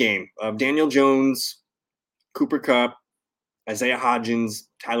 17 game of Daniel Jones, Cooper Kupp, Isaiah Hodgins,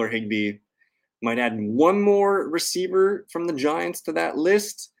 Tyler Higbee. Might add one more receiver from the Giants to that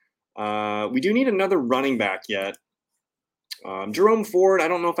list. We do need another running back yet. Jerome Ford, I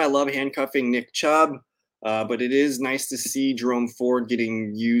don't know if I love handcuffing Nick Chubb, but it is nice to see Jerome Ford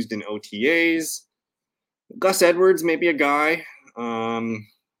getting used in OTAs. Gus Edwards, maybe a guy.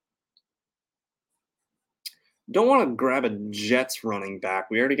 Don't want to grab a Jets running back.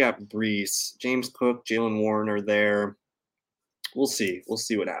 We already got Brees, James Cook, Jalen Warren are there. We'll see. We'll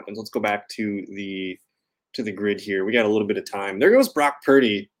see what happens. Let's go back to the grid here. We got a little bit of time. There goes Brock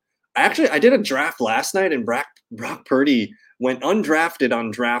Purdy. I did a draft last night, and Brock Purdy went undrafted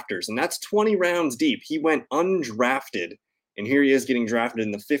on drafters, and that's 20 rounds deep. He went undrafted, and here he is getting drafted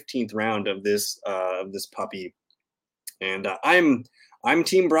in the 15th round of this puppy. And I'm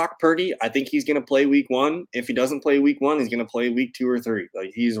team Brock Purdy. I think he's going to play week 1. If he doesn't play week 1, he's going to play week 2 or 3.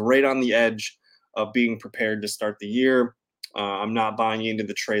 Like, he's right on the edge of being prepared to start the year. I'm not buying into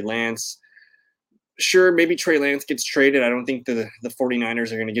the Trey Lance. Sure, maybe Trey Lance gets traded. I don't think the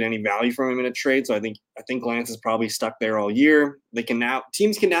 49ers are going to get any value from him in a trade. So I think Lance is probably stuck there all year.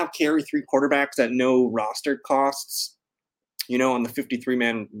 Teams can now carry 3 quarterbacks at no roster costs, on the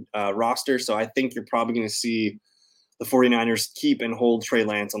 53-man roster. So I think you're probably going to see the 49ers keep and hold Trey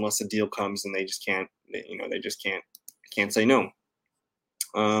Lance unless a deal comes, and they just can't say no.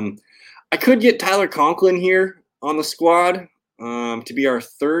 I could get Tyler Conklin here on the squad to be our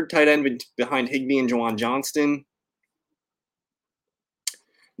 3rd tight end behind Higbee and Juwan Johnston.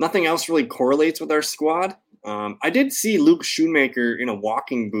 Nothing else really correlates with our squad. I did see Luke Schoonmaker in a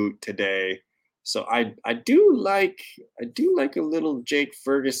walking boot today, so I do like a little Jake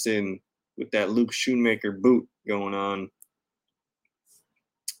Ferguson with that Luke Schoonmaker boot going on.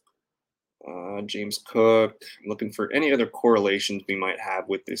 James Cook. I'm looking for any other correlations we might have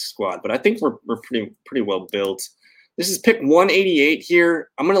with this squad, but I think we're pretty well built. This is pick 188 here.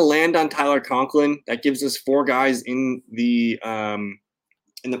 I'm going to land on Tyler Conklin. That gives us 4 guys in the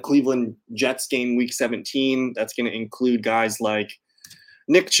Cleveland Jets game week 17. That's going to include guys like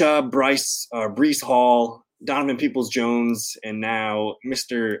Nick Chubb, Breece Hall, Donovan Peoples-Jones, and now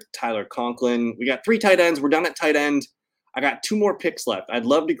Mr. Tyler Conklin. We got 3 tight ends. We're done at tight end. I got 2 more picks left. I'd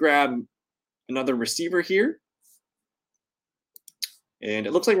love to grab another receiver here. And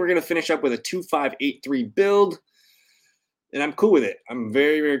it looks like we're going to finish up with a 2-5-8-3 build. And I'm cool with it. I'm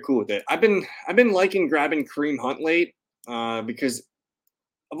very, very cool with it. I've been liking grabbing Kareem Hunt late because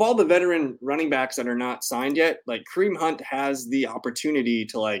of all the veteran running backs that are not signed yet, like Kareem Hunt has the opportunity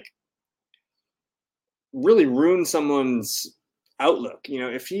to like really ruin someone's outlook. You know,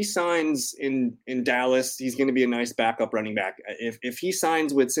 if he signs in Dallas, he's going to be a nice backup running back. If he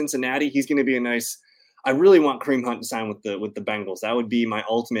signs with Cincinnati, he's going to be a nice. I really want Kareem Hunt to sign with the Bengals. That would be my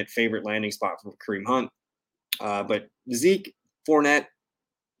ultimate favorite landing spot for Kareem Hunt. But Zeke, Fournette,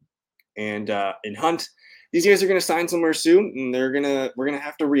 and Hunt, these guys are going to sign somewhere soon, and we're gonna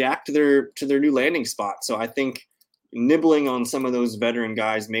have to react to their new landing spot. So I think nibbling on some of those veteran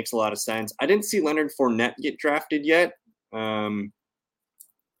guys makes a lot of sense. I didn't see Leonard Fournette get drafted yet, but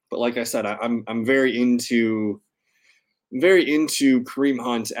like I said, I'm very into Kareem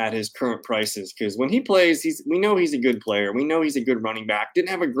Hunt at his current prices, because when he plays, we know he's a good player. We know he's a good running back. Didn't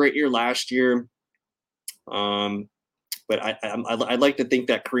have a great year last year, but I'd like to think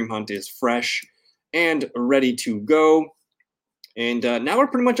that Kareem Hunt is fresh and ready to go. And now we're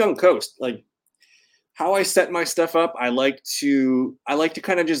pretty much on coast. Like, how I set my stuff up, I like to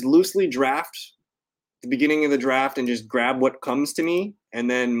kind of just loosely draft the beginning of the draft and just grab what comes to me, and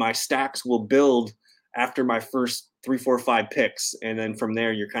then my stacks will build after my first 3, 4, 5 picks, and then from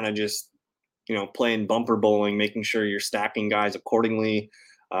there you're kind of just playing bumper bowling, making sure you're stacking guys accordingly.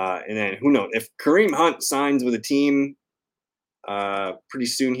 And then who knows, if Kareem Hunt signs with a team pretty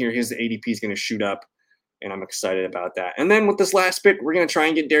soon here, his ADP is going to shoot up, and I'm excited about that. And then with this last pick, we're going to try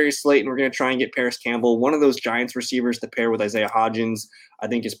and get Darius Slayton. We're going to try and get Paris Campbell, one of those Giants receivers to pair with Isaiah Hodgins. I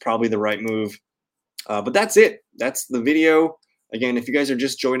think is probably the right move. But that's it. That's the video. Again, if you guys are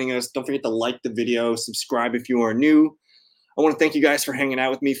just joining us, don't forget to like the video, subscribe if you are new. I want to thank you guys for hanging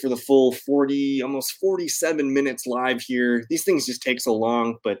out with me for the full 40, almost 47 minutes live here. These things just take so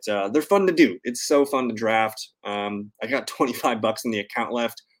long, but they're fun to do. It's so fun to draft. I got $25 in the account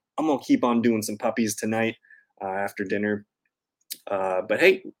left. I'm going to keep on doing some puppies tonight after dinner. But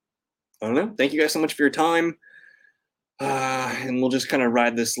hey, I don't know. Thank you guys so much for your time. And we'll just kind of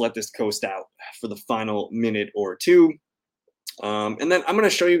let this coast out for the final minute or two. And then I'm going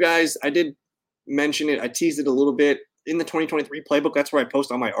to show you guys, I did mention it, I teased it a little bit in the 2023 playbook. That's where I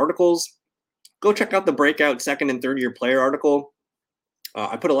post all my articles. Go check out the breakout second and third year player article.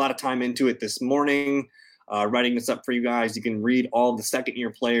 I put a lot of time into it this morning, writing this up for you guys. You can read all the second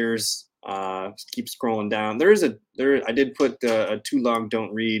year players. Keep scrolling down. I did put a too long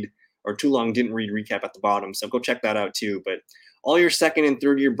didn't read recap at the bottom, so go check that out too. But all your second and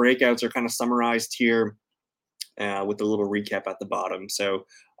third year breakouts are kind of summarized here with a little recap at the bottom. So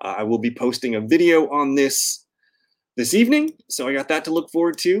I will be posting a video on this evening, so I got that to look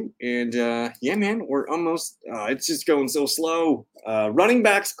forward to. And yeah, man, we're almost it's just going so slow. Running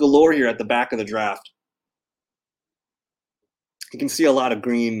backs galore here at the back of the draft. You can see a lot of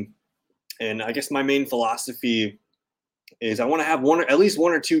green, and I guess my main philosophy is I want to have at least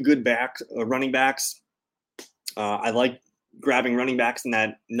one or two good running backs. I like grabbing running backs in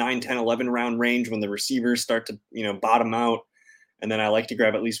that 9, 10, 11 round range when the receivers start to bottom out, and then I like to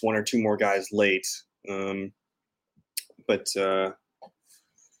grab at least one or two more guys late. But let's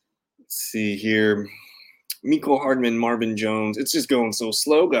see here. Mecole Hardman, Marvin Jones. It's just going so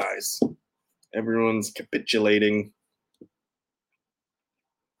slow, guys. Everyone's capitulating.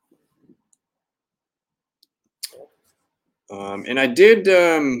 And I did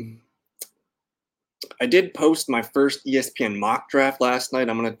post my first ESPN mock draft last night.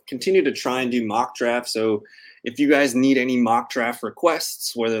 I'm going to continue to try and do mock drafts. So if you guys need any mock draft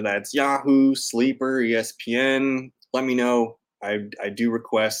requests, whether that's Yahoo, Sleeper, ESPN, let me know. I do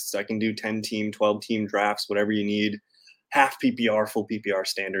requests. I can do 10-team, 12-team drafts, whatever you need. Half PPR, full PPR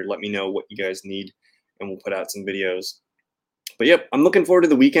standard. Let me know what you guys need, and we'll put out some videos. But yep, I'm looking forward to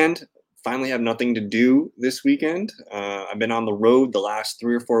the weekend. Finally have nothing to do this weekend. I've been on the road the last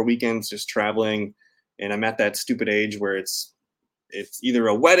 3 or 4 weekends just traveling, and I'm at that stupid age where it's either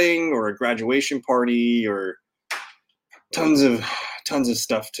a wedding or a graduation party or tons of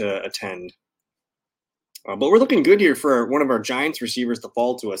stuff to attend. But we're looking good here for one of our Giants receivers to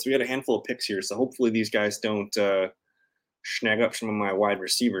fall to us. We got a handful of picks here, so hopefully these guys don't snag up some of my wide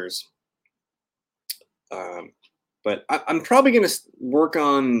receivers. But I'm probably going to work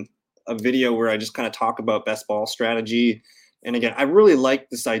on a video where I just kind of talk about best ball strategy. And again, I really like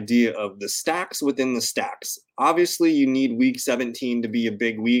this idea of the stacks within the stacks. Obviously, you need week 17 to be a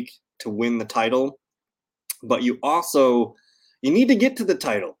big week to win the title, but you need to get to the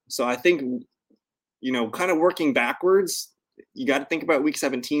title. So I think, kind of working backwards, you got to think about week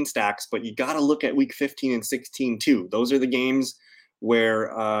 17 stacks, but you got to look at week 15 and 16 too. Those are the games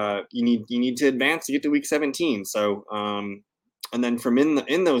where you need to advance to get to week 17. So and then from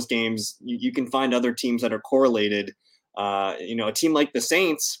in those games, you can find other teams that are correlated A team like the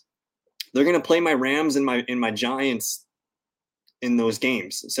Saints, they're going to play my Rams and my Giants in those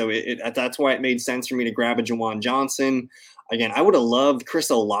games. So that's why it made sense for me to grab a Jawan Johnson. Again, I would have loved Chris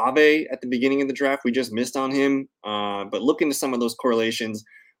Olave at the beginning of the draft. We just missed on him. But looking to some of those correlations,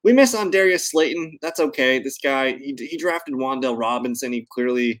 we missed on Darius Slayton. That's okay. This guy, he drafted Wan'Dale Robinson. He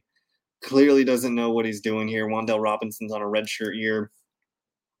clearly doesn't know what he's doing here. Wan'Dale Robinson's on a redshirt year.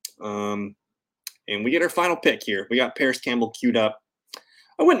 And we get our final pick here. We got Paris Campbell queued up.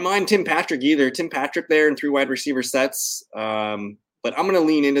 I wouldn't mind Tim Patrick either. Tim Patrick there in 3 wide receiver sets. But I'm going to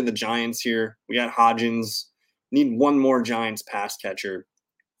lean into the Giants here. We got Hodgins. Need one more Giants pass catcher.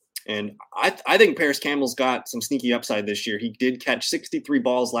 And I think Paris Campbell's got some sneaky upside this year. He did catch 63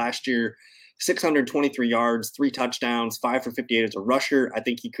 balls last year, 623 yards, 3 touchdowns, 5 for 58 as a rusher. I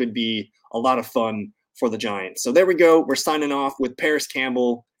think he could be a lot of fun for the Giants. So there we go. We're signing off with Paris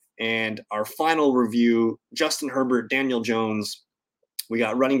Campbell and our final review, Justin Herbert, Daniel Jones. We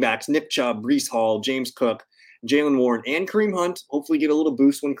got running backs Nick Chubb, Breece Hall, James Cook, Jalen Warren, and Kareem Hunt. Hopefully get a little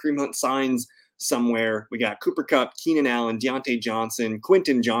boost when Kareem Hunt signs somewhere. We got Cooper Kupp, Keenan Allen, Deontay Johnson,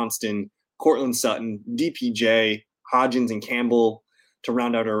 Quentin Johnston, Cortland Sutton, DPJ, Hodgins, and Campbell to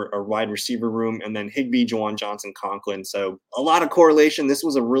round out our wide receiver room, and then Higbee, Jawan Johnson, Conklin. So a lot of correlation. This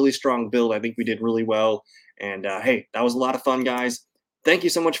was a really strong build. I think we did really well. And hey, that was a lot of fun, guys. Thank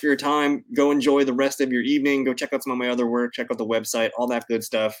you so much for your time. Go enjoy the rest of your evening. Go check out some of my other work. Check out the website, all that good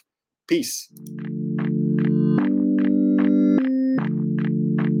stuff. Peace.